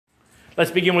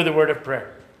Let's begin with a word of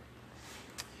prayer.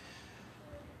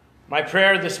 My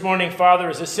prayer this morning, Father,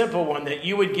 is a simple one, that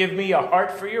you would give me a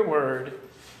heart for your word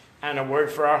and a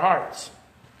word for our hearts.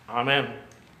 Amen.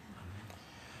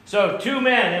 So, two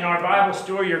men in our Bible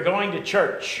story are going to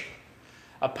church.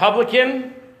 A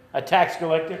publican, a tax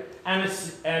collector, and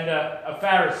a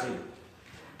Pharisee.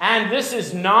 And this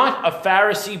is not a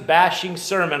Pharisee bashing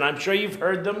sermon. I'm sure you've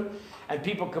heard them. And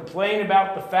people complain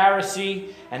about the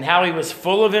Pharisee and how he was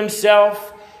full of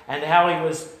himself and how he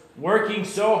was working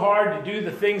so hard to do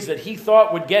the things that he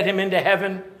thought would get him into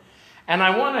heaven. And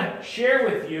I want to share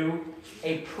with you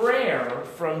a prayer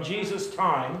from Jesus'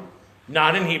 time,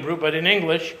 not in Hebrew, but in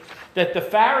English, that the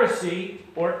Pharisee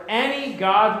or any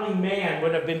godly man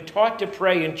would have been taught to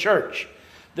pray in church.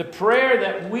 The prayer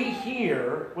that we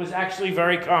hear was actually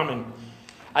very common.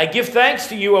 I give thanks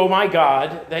to you, O my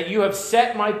God, that you have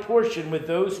set my portion with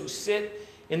those who sit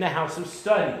in the house of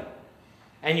study,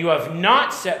 and you have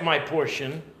not set my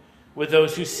portion with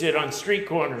those who sit on street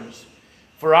corners.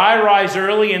 For I rise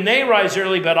early, and they rise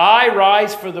early, but I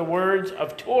rise for the words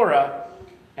of Torah,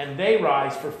 and they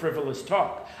rise for frivolous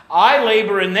talk. I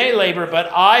labor and they labor,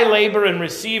 but I labor and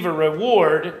receive a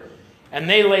reward, and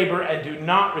they labor and do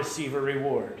not receive a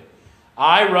reward.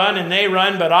 I run and they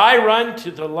run, but I run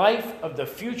to the life of the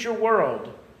future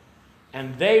world,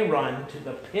 and they run to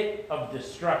the pit of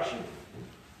destruction.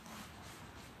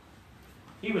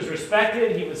 He was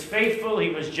respected, he was faithful, he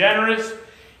was generous,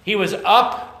 he was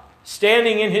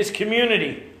upstanding in his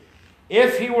community.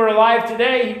 If he were alive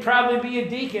today, he'd probably be a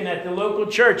deacon at the local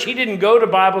church. He didn't go to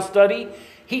Bible study.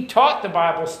 He taught the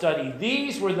Bible study.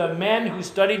 These were the men who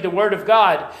studied the Word of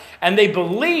God, and they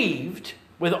believed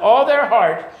with all their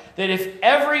heart that if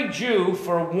every Jew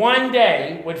for one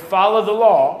day would follow the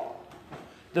law,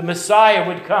 the Messiah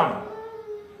would come.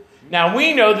 Now,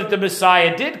 we know that the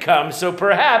Messiah did come, so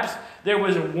perhaps there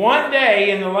was one day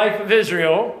in the life of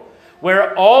Israel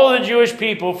where all the Jewish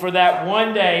people for that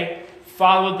one day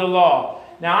followed the law.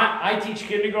 Now, I teach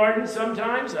kindergarten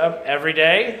sometimes, every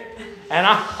day, and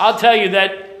I'll tell you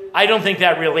that I don't think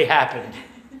that really happened.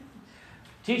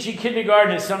 Teaching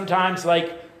kindergarten is sometimes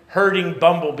like herding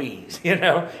bumblebees.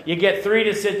 You get 3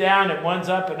 to sit down and one's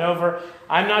up and over.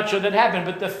 I'm not sure that happened,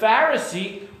 but the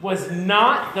Pharisee was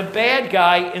not the bad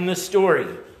guy in the story.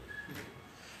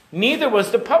 Neither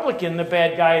was the publican the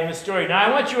bad guy in the story. Now,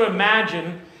 I want you to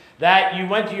imagine that you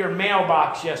went to your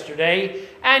mailbox yesterday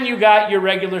and you got your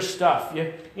regular stuff.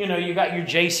 You got your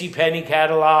JCPenney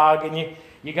catalog, and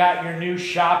you got your new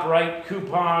ShopRite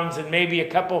coupons and maybe a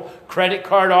couple credit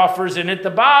card offers, and at the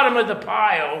bottom of the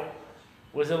pile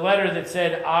was a letter that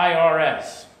said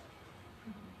IRS.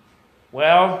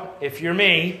 Well, if you're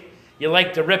me, you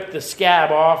like to rip the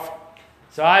scab off.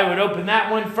 So I would open that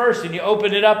one first, and you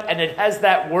open it up, and it has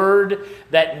that word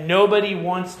that nobody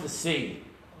wants to see.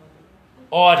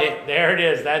 Audit. There it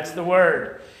is. That's the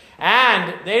word.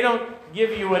 And they don't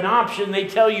give you an option. They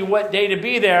tell you what day to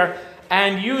be there.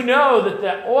 And you know that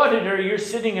the auditor you're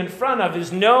sitting in front of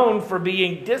is known for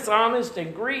being dishonest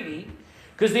and greedy,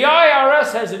 because the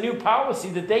IRS has a new policy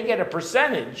that they get a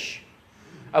percentage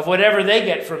of whatever they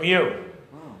get from you.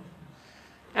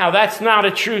 Now, that's not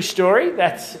a true story.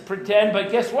 That's pretend.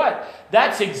 But guess what?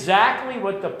 That's exactly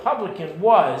what the publican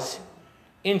was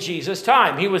in Jesus'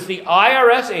 time. He was the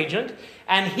IRS agent,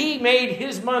 and he made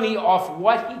his money off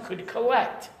what he could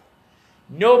collect.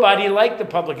 Nobody liked the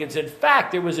publicans. In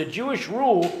fact, there was a Jewish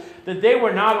rule that they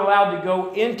were not allowed to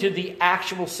go into the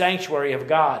actual sanctuary of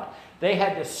God. They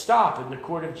had to stop in the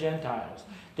court of Gentiles.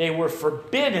 They were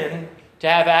forbidden to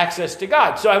have access to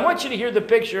God. So I want you to hear the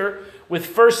picture with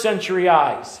first century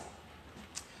eyes.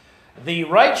 The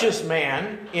righteous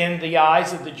man, in the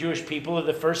eyes of the Jewish people of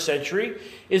the first century,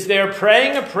 is there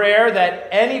praying a prayer that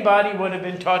anybody would have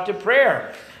been taught to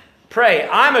pray.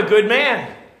 I'm a good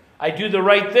man. I do the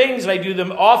right things. I do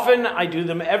them often. I do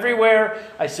them everywhere.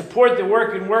 I support the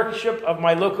work and worship of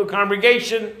my local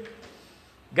congregation.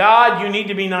 God, you need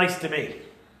to be nice to me.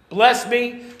 Bless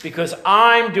me because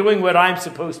I'm doing what I'm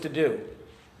supposed to do.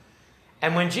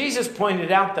 And when Jesus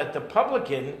pointed out that the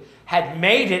publican had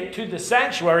made it to the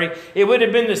sanctuary, it would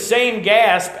have been the same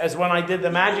gasp as when I did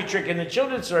the magic trick in the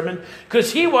children's sermon,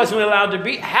 because he wasn't allowed to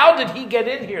be. How did he get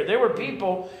in here? There were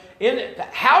people in it.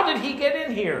 How did he get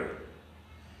in here?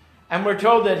 And we're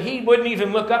told that he wouldn't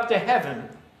even look up to heaven.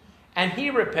 And he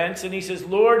repents and he says,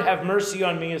 Lord, have mercy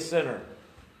on me, a sinner.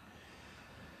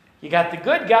 You got the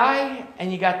good guy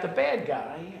and you got the bad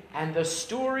guy. And the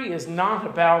story is not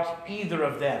about either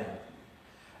of them.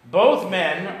 Both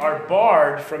men are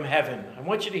barred from heaven. I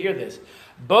want you to hear this.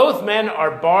 Both men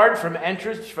are barred from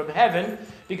entrance from heaven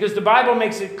because the Bible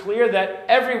makes it clear that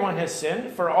everyone has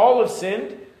sinned, for all have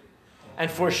sinned, and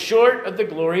fall short of the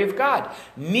glory of God.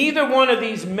 Neither one of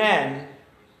these men,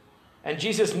 and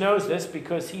Jesus knows this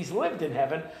because he's lived in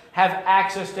heaven, have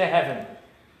access to heaven.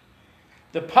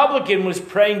 The publican was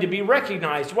praying to be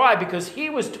recognized. Why? Because he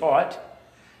was taught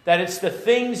that it's the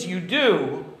things you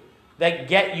do that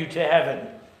get you to heaven.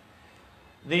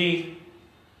 The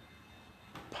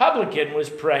publican was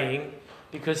praying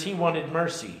because he wanted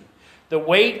mercy. The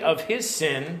weight of his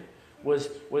sin was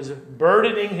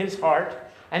burdening his heart,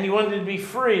 and he wanted to be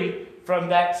free from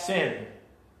that sin.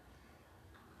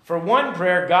 For one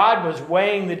prayer, God was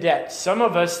weighing the debt. Some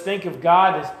of us think of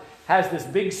God as has this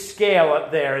big scale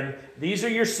up there, and these are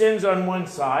your sins on one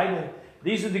side, and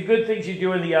these are the good things you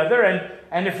do on the other,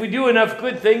 and if we do enough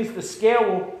good things, the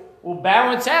scale will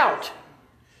balance out.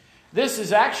 This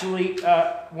is actually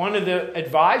one of the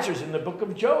advisors in the book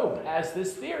of Job has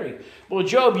this theory. Well,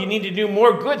 Job, you need to do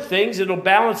more good things. It'll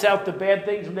balance out the bad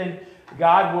things, and then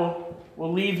God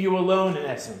will leave you alone, in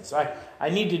essence. I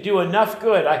need to do enough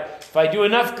good. If I do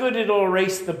enough good, it'll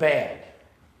erase the bad.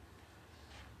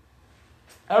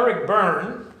 Eric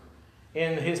Berne,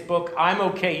 in his book, I'm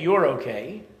Okay, You're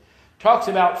Okay, talks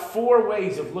about 4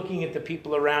 ways of looking at the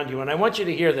people around you. And I want you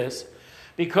to hear this,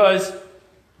 because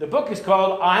the book is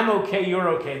called I'm Okay, You're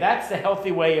Okay. That's the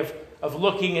healthy way of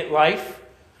looking at life.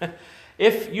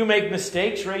 If you make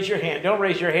mistakes, raise your hand. Don't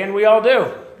raise your hand, we all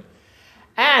do.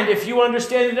 And if you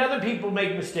understand that other people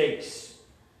make mistakes,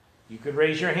 you could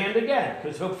raise your hand again,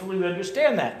 because hopefully we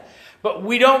understand that. But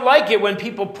we don't like it when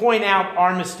people point out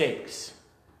our mistakes.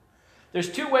 There's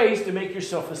 2 ways to make your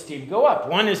self-esteem go up.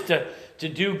 One is to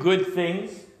do good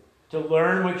things, to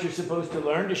learn what you're supposed to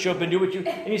learn, to show up and do what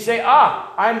and you say,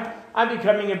 I'm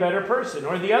becoming a better person.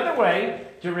 Or the other way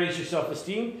to raise your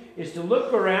self-esteem is to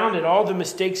look around at all the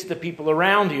mistakes of the people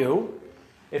around you.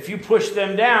 If you push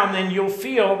them down, then you'll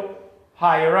feel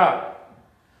higher up.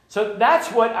 So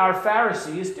that's what our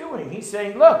Pharisee is doing. He's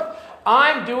saying, look,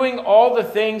 I'm doing all the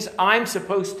things I'm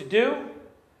supposed to do.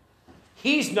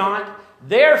 He's not.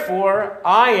 Therefore,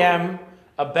 I am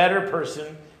a better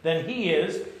person than he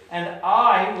is, and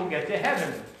I will get to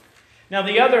heaven. Now,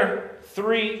 the other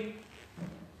 3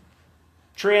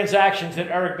 transactions that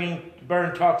Eric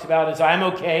Berne talks about is I'm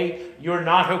okay, you're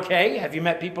not okay. Have you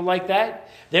met people like that?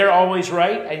 They're always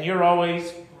right, and you're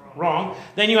always wrong.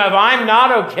 Then you have I'm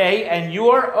not okay, and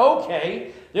you're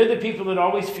okay. They're the people that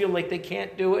always feel like they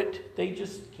can't do it. They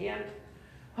just can't.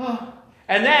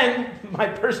 And then, my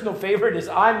personal favorite is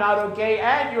I'm not okay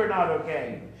and you're not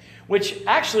okay, which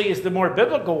actually is the more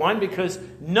biblical one, because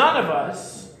none of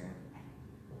us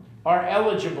are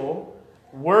eligible,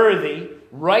 worthy,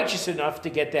 righteous enough to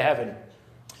get to heaven.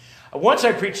 Once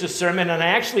I preached a sermon, and I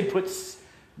actually put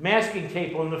masking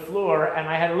tape on the floor, and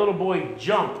I had a little boy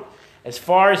jump as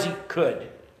far as he could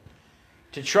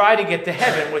to try to get to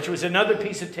heaven, which was another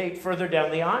piece of tape further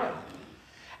down the aisle.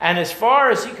 And as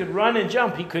far as he could run and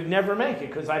jump, he could never make it,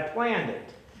 because I planned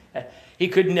it. He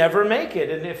could never make it.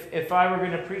 And if I were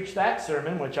going to preach that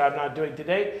sermon, which I'm not doing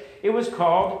today, it was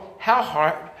called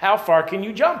How Far Can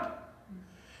You Jump?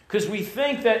 Because we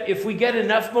think that if we get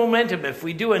enough momentum, if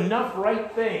we do enough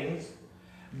right things,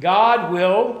 God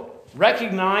will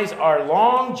recognize our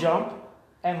long jump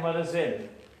and let us in.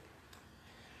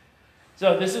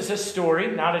 So this is a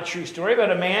story, not a true story, but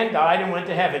a man died and went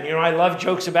to heaven. You know, I love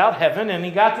jokes about heaven. And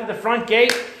he got to the front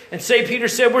gate, and St. Peter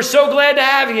said, we're so glad to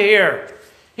have you here.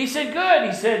 He said, good.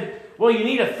 He said, well, you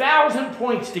need 1,000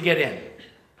 points to get in.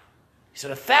 He said,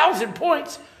 1,000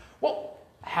 points? Well,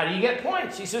 how do you get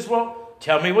points? He says, well,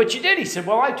 tell me what you did. He said,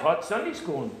 well, I taught Sunday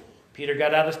school. And Peter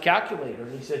got out his calculator,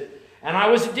 and he said, and I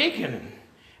was a deacon,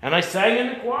 and I sang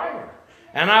in the choir.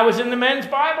 And I was in the men's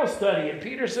Bible study. And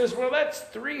Peter says, well, that's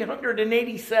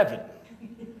 387.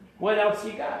 What else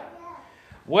you got?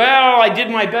 Well, I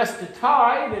did my best to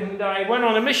tithe, and I went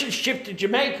on a mission trip to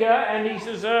Jamaica. And he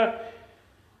says,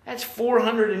 that's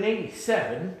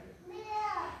 487.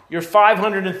 You're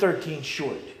 513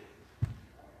 short.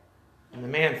 And the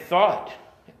man thought,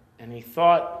 and he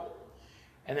thought,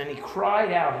 and then he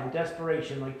cried out in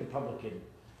desperation like the publican,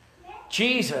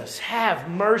 Jesus, have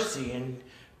mercy. And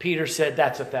Peter said,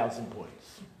 that's 1,000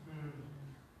 points.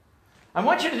 I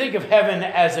want you to think of heaven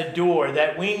as a door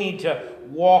that we need to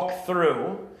walk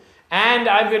through. And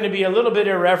I'm going to be a little bit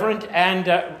irreverent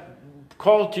and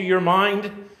call to your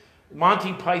mind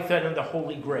Monty Python and the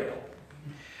Holy Grail.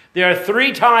 There are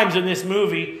 3 times in this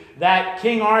movie that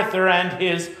King Arthur and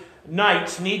his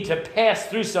knights need to pass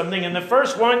through something. And the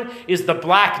first one is the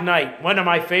Black Knight, one of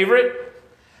my favorite.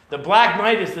 The Black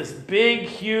Knight is this big,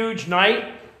 huge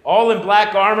knight, all in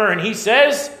black armor, and he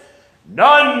says,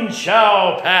 none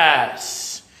shall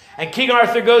pass. And King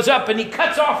Arthur goes up and he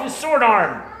cuts off his sword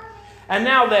arm. And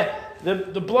now the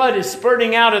the blood is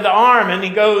spurting out of the arm, and he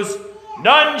goes,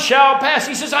 "None shall pass."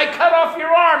 He says, "I cut off your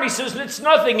arm." He says, "It's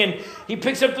nothing." And he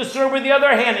picks up the sword with the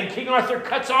other hand, and King Arthur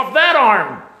cuts off that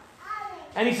arm.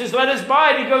 And he says, "Let us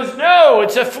by." And he goes, "No,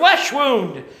 it's a flesh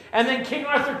wound." And then King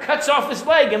Arthur cuts off his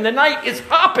leg, and the knight is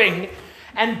hopping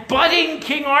and butting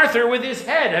King Arthur with his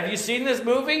head. Have you seen this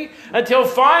movie? Until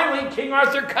finally King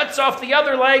Arthur cuts off the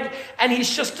other leg, and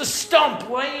he's just a stump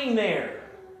laying there.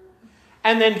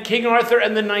 And then King Arthur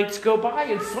and the knights go by.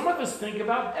 And some of us think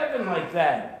about heaven like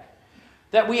that.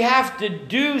 That we have to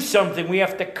do something. We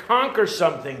have to conquer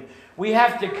something. We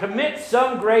have to commit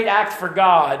some great act for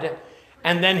God,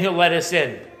 and then he'll let us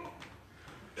in.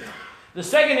 The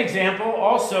second example,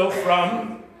 also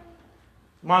from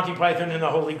Monty Python and the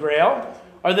Holy Grail,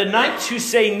 are the knights who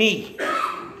say "ni."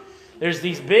 There's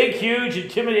these big, huge,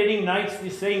 intimidating knights who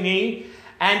say "ni,"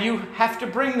 and you have to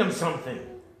bring them something.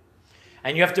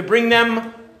 And you have to bring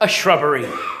them a shrubbery.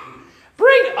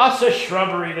 "Bring us a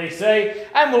shrubbery," they say,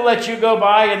 "and we'll let you go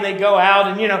by." And they go out,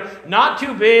 and not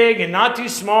too big and not too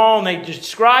small, and they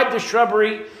describe the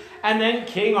shrubbery. And then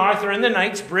King Arthur and the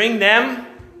knights bring them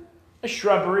a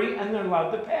shrubbery, and they're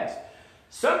allowed to pass.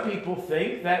 Some people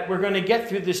think that we're going to get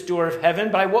through this door of heaven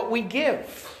by what we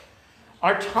give.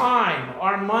 Our time,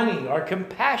 our money, our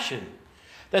compassion.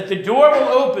 That the door will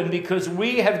open because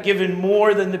we have given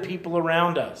more than the people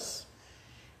around us.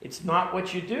 It's not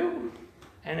what you do,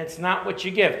 and it's not what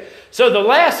you give. So the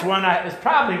last one is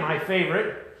probably my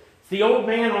favorite. It's the old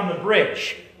man on the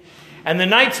bridge. And the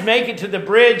knights make it to the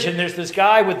bridge, and there's this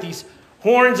guy with these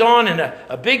horns on and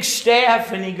a big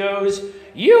staff, and he goes,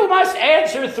 "You must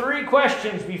answer 3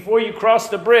 questions before you cross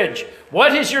the bridge.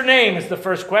 What is your name?" is the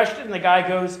first question. The guy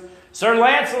goes, "Sir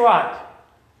Lancelot."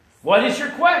 "What is your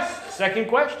quest?" Second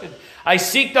question. "I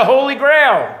seek the Holy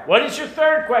Grail." "What is your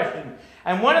third question?"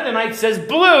 And one of the knights says,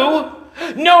 "Blue,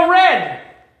 no red."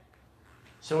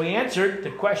 So he answered the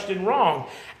question wrong.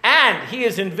 And he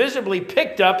is invisibly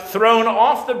picked up, thrown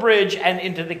off the bridge and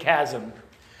into the chasm.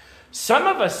 Some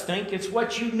of us think it's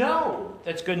what you know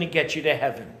that's going to get you to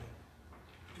heaven.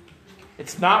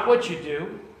 It's not what you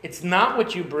do. It's not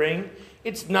what you bring.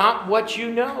 It's not what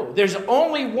you know. There's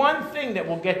only one thing that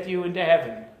will get you into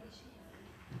heaven.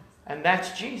 And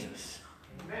that's Jesus.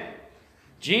 Amen.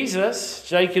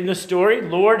 Jesus, like in the story,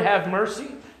 "Lord, have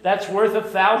mercy." That's worth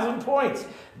 1,000 points.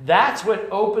 That's what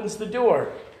opens the door.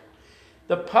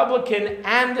 The publican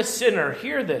and the sinner,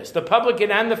 hear this, the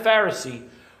publican and the Pharisee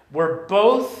were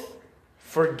both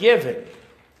forgiven,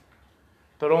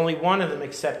 but only one of them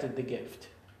accepted the gift.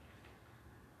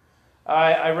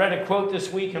 I read a quote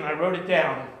this week and I wrote it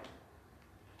down.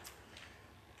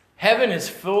 Heaven is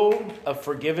full of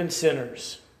forgiven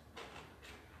sinners.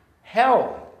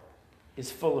 Hell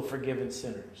is full of forgiven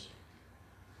sinners.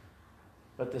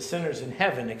 But the sinners in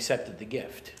heaven accepted the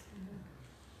gift.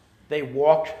 They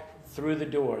walked through the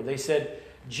door. They said,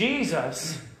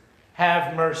 "Jesus,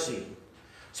 have mercy."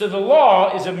 So the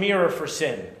law is a mirror for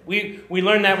sin. We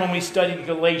learned that when we studied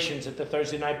Galatians at the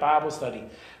Thursday night Bible study.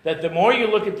 That the more you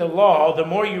look at the law, the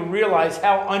more you realize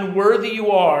how unworthy you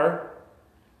are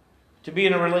to be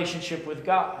in a relationship with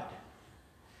God.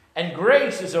 And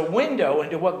grace is a window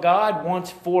into what God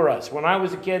wants for us. When I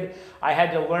was a kid, I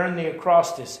had to learn the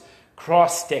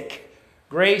acrostic.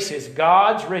 Grace is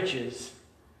God's riches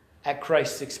at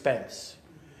Christ's expense.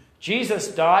 Jesus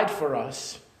died for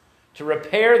us to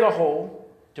repair the hole,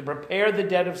 to repair the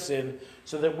debt of sin,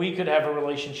 so that we could have a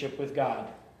relationship with God.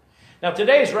 Now,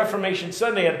 today is Reformation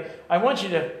Sunday, and I want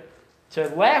you to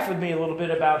laugh with me a little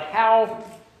bit about how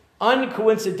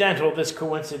uncoincidental this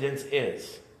coincidence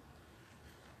is.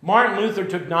 Martin Luther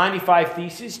took 95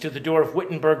 Theses to the door of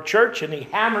Wittenberg Church, and he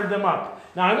hammered them up.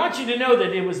 Now, I want you to know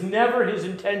that it was never his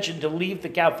intention to leave the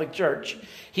Catholic Church.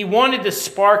 He wanted to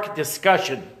spark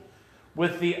discussion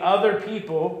with the other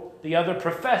people, the other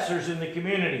professors in the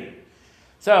community.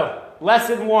 So,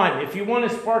 lesson 1, if you want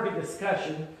to spark a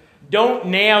discussion, don't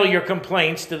nail your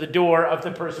complaints to the door of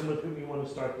the person with whom you want to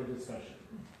start the discussion.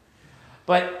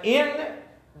 But in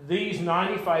these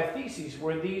 95 Theses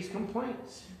were these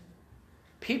complaints.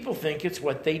 People think it's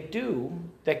what they do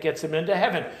that gets them into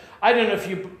heaven. I don't know if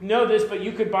you know this, but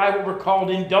you could buy what were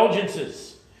called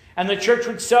indulgences. And the church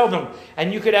would sell them.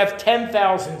 And you could have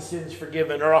 10,000 sins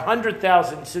forgiven or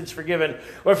 100,000 sins forgiven.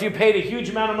 Or if you paid a huge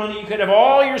amount of money, you could have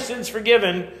all your sins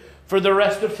forgiven for the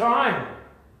rest of time.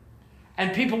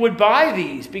 And people would buy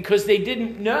these because they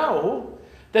didn't know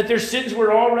that their sins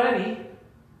were already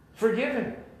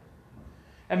forgiven.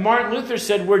 And Martin Luther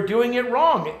said, we're doing it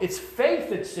wrong. It's faith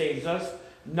that saves us,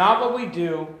 not what we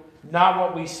do, not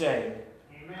what we say.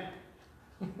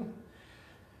 Amen.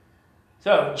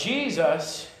 So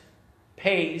Jesus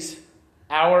pays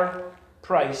our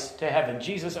Christ to heaven.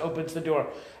 Jesus opens the door.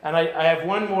 And I have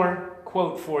one more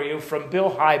quote for you from Bill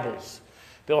Hybels.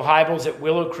 Bill Hybels at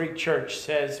Willow Creek Church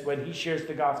says, when he shares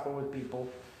the gospel with people,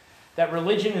 that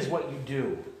religion is what you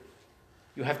do.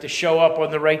 You have to show up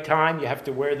on the right time. You have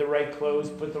to wear the right clothes,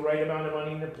 put the right amount of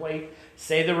money in the plate,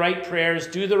 say the right prayers,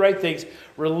 do the right things.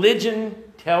 Religion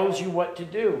tells you what to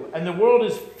do. And the world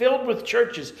is filled with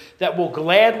churches that will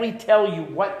gladly tell you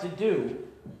what to do.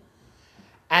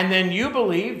 And then you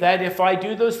believe that if I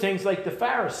do those things like the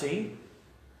Pharisee,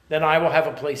 then I will have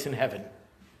a place in heaven.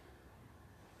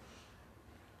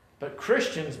 But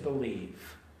Christians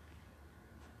believe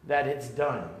that it's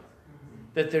done.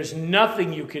 That there's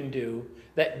nothing you can do,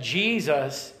 that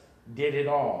Jesus did it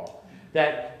all.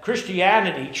 That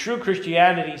Christianity, true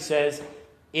Christianity, says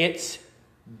it's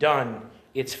done.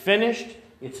 It's finished.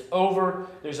 It's over.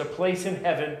 There's a place in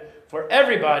heaven for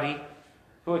everybody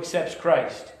who accepts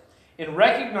Christ. In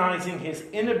recognizing his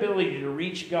inability to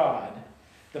reach God,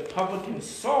 the publican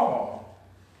saw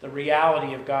the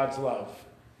reality of God's love.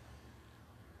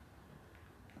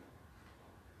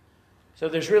 So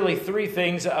there's really three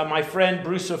things. My friend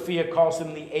Bruce Sophia calls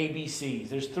them the ABCs.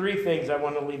 There's three things I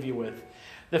want to leave you with.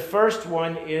 The first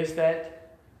one is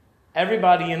that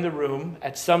everybody in the room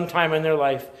at some time in their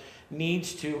life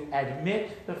needs to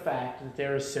admit the fact that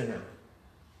they're a sinner.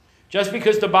 Just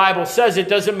because the Bible says it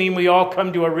doesn't mean we all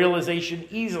come to a realization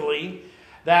easily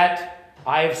that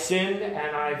I have sinned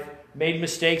and I've made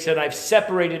mistakes and I've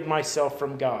separated myself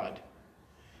from God.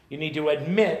 You need to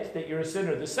admit that you're a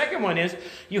sinner. The second one is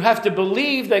you have to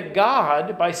believe that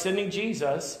God, by sending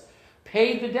Jesus,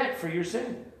 paid the debt for your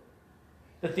sin.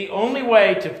 That the only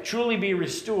way to truly be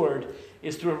restored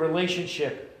is through a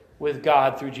relationship with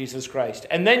God through Jesus Christ.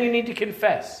 And then you need to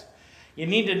confess. You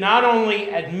need to not only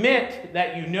admit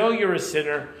that you know you're a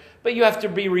sinner, but you have to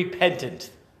be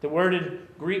repentant. The word in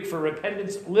Greek for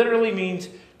repentance literally means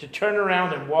to turn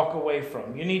around and walk away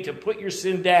from. You need to put your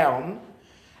sin down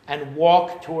and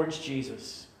walk towards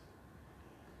Jesus.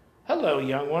 Hello,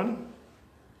 young one.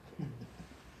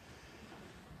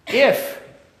 If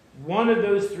one of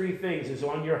those three things is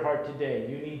on your heart today,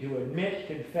 you need to admit,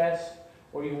 confess,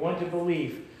 or you want to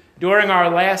believe. During our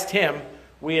last hymn,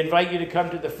 we invite you to come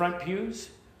to the front pews.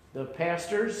 The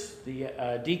pastors,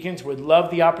 the deacons would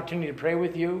love the opportunity to pray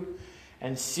with you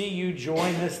and see you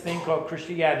join this thing called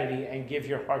Christianity and give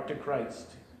your heart to Christ.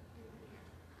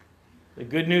 The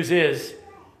good news is,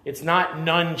 it's not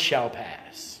none shall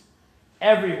pass.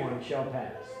 Everyone shall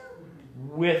pass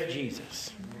with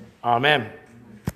Jesus. Amen.